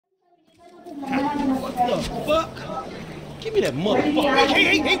The fuck? Give me that motherfucker.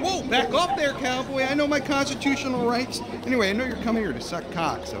 Hey, whoa, back off there, cowboy. I know my constitutional rights. Anyway, I know you're coming here to suck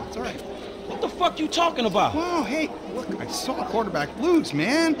cock, so it's all right. What the fuck you talking about? Wow, hey, look, I saw a quarterback blues,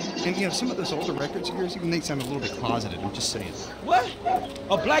 man. And, you know, some of those older records of yours, even they sound a little bit closeted, I'm just saying. What?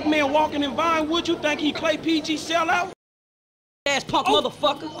 A black man walking in Vinewood, you think he play PG sellout? Ass punk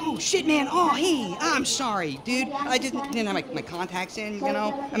motherfucker. Oh, shit, man. Oh, hey, I'm sorry, dude. I didn't have my contacts in, you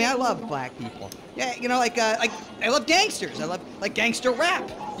know? I mean, I love black people. Yeah, you know, like I love gangsters. I love, like, gangster rap.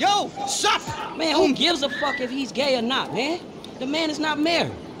 Yo, sup? Man, who gives a fuck if he's gay or not, man? The man is not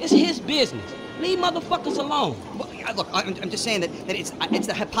married. It's his business. Leave motherfuckers alone. Well, look, I'm just saying that it's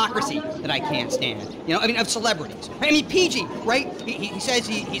the hypocrisy that I can't stand. You know, I mean, of celebrities. I mean, PG, right? He says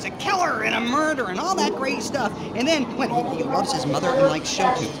he's a killer and a murderer and all that great stuff. And then, when he loves his mother and likes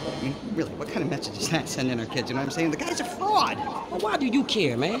show tunes. I mean, really, what kind of message is that sending our kids? You know what I'm saying? The guy's a fraud. Well, why do you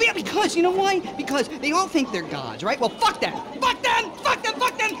care, man? Yeah, because, you know why? Because they all think they're gods, right? Well, fuck them! Fuck them! Fuck them!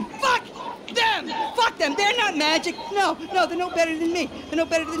 Fuck them! Fuck them! Fuck them! They're not magic! No, they're no better than me. They're no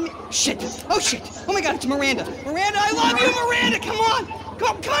better than me. Shit! Oh, shit! Oh my God, it's Miranda! Miranda, I love you, Miranda! Come on!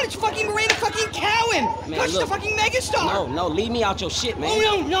 Come on, it's fucking Miranda fucking Cowan! Man, She's the fucking megastar! No, leave me out your shit, man.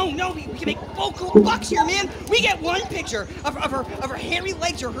 Oh, no, we can make full cool bucks here, man! We get one picture of her hairy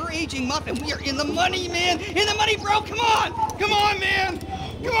legs or her aging muff, and we are in the money, man! In the money, bro! Come on! Come on, man!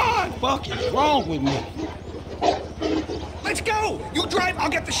 Come on! What the fuck is wrong with me? Let's go! You drive, I'll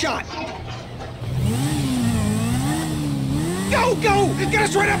get the shot. Go! Get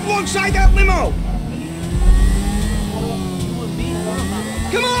us right up alongside that limo!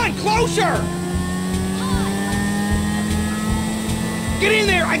 Come on, closer! Get in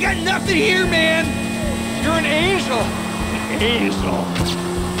there! I got nothing here, man! You're an angel! An angel!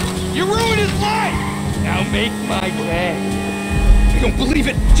 You ruined his life! Now make my day. I don't believe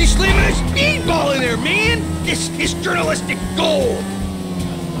it! She's slamming a speedball in there, man! This is journalistic gold!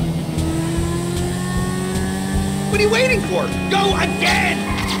 What are you waiting for? Go again!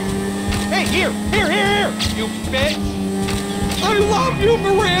 Hey, here! You bitch! I love you,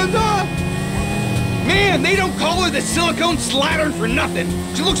 Miranda! Man, they don't call her the silicone slattern for nothing.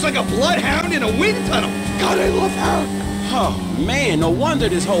 She looks like a bloodhound in a wind tunnel. God, I love her! Oh, man, no wonder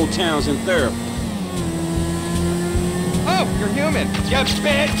this whole town's in therapy. Oh, you're human. You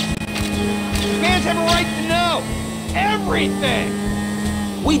bitch! Fans have a right to know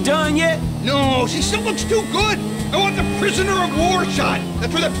everything! We done yet? No, she still looks too good! I want the prisoner of war shot!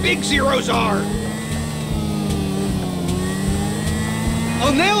 That's where the big zeros are!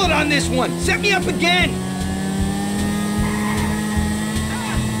 I'll nail it on this one! Set me up again!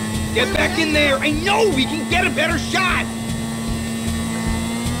 Get back in there! I know we can get a better shot!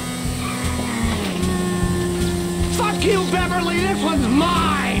 Fuck you, Beverly! This one's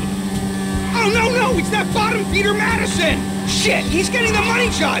mine! Oh, no! It's that bottom feeder Madison! Shit, he's getting the money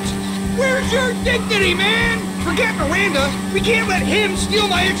shots! Where's your dignity, man? Forget Miranda. We can't let him steal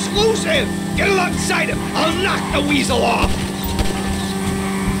my exclusive. Get alongside him. I'll knock the weasel off.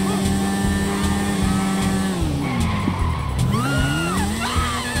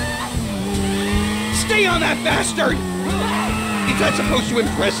 Stay on that bastard. Is that supposed to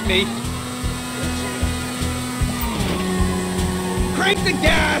impress me? Crank the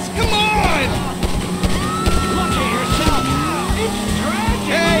gas. Come on. Look at yourself! It's tragic!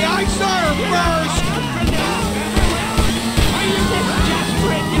 Hey, I saw her first! Are you this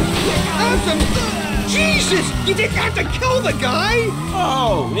desperate, you Awesome! Jesus! You didn't have to kill the guy!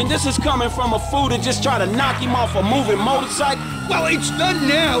 Oh, and this is coming from a fool that just tried to knock him off a moving motorcycle? Well, it's done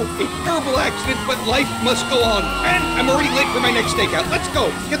now. A terrible accident, but life must go on. And I'm already late for my next stakeout. Let's go.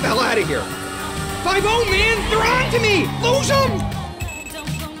 Get the hell out of here. 5-0, man! They're on to me! Lose them!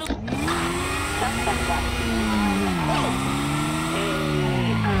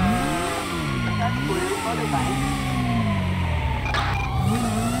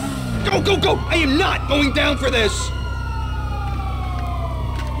 Go! I am not going down for this!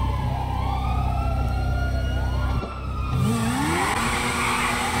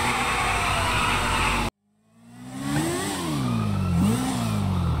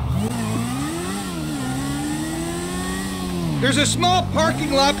 There's a small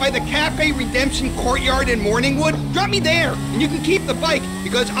parking lot by the Cafe Redemption Courtyard in Morningwood. Drop me there, and you can keep the bike,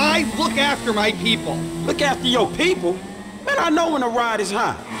 because I look after my people. Look after your people? Man, I know when the ride is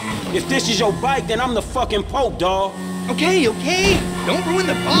hot. If this is your bike, then I'm the fucking Pope, dawg. Okay. Don't ruin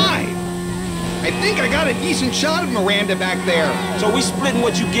the vibe. I think I got a decent shot of Miranda back there. So we splitting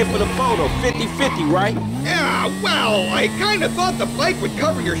what you get for the photo, 50-50, right? Yeah, well, I kind of thought the bike would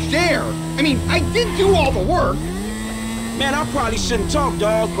cover your share. I mean, I did do all the work. Man, I probably shouldn't talk,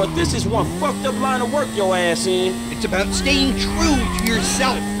 dog, but this is one fucked up line of work your ass in. It's about staying true to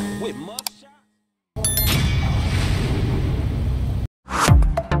yourself. With much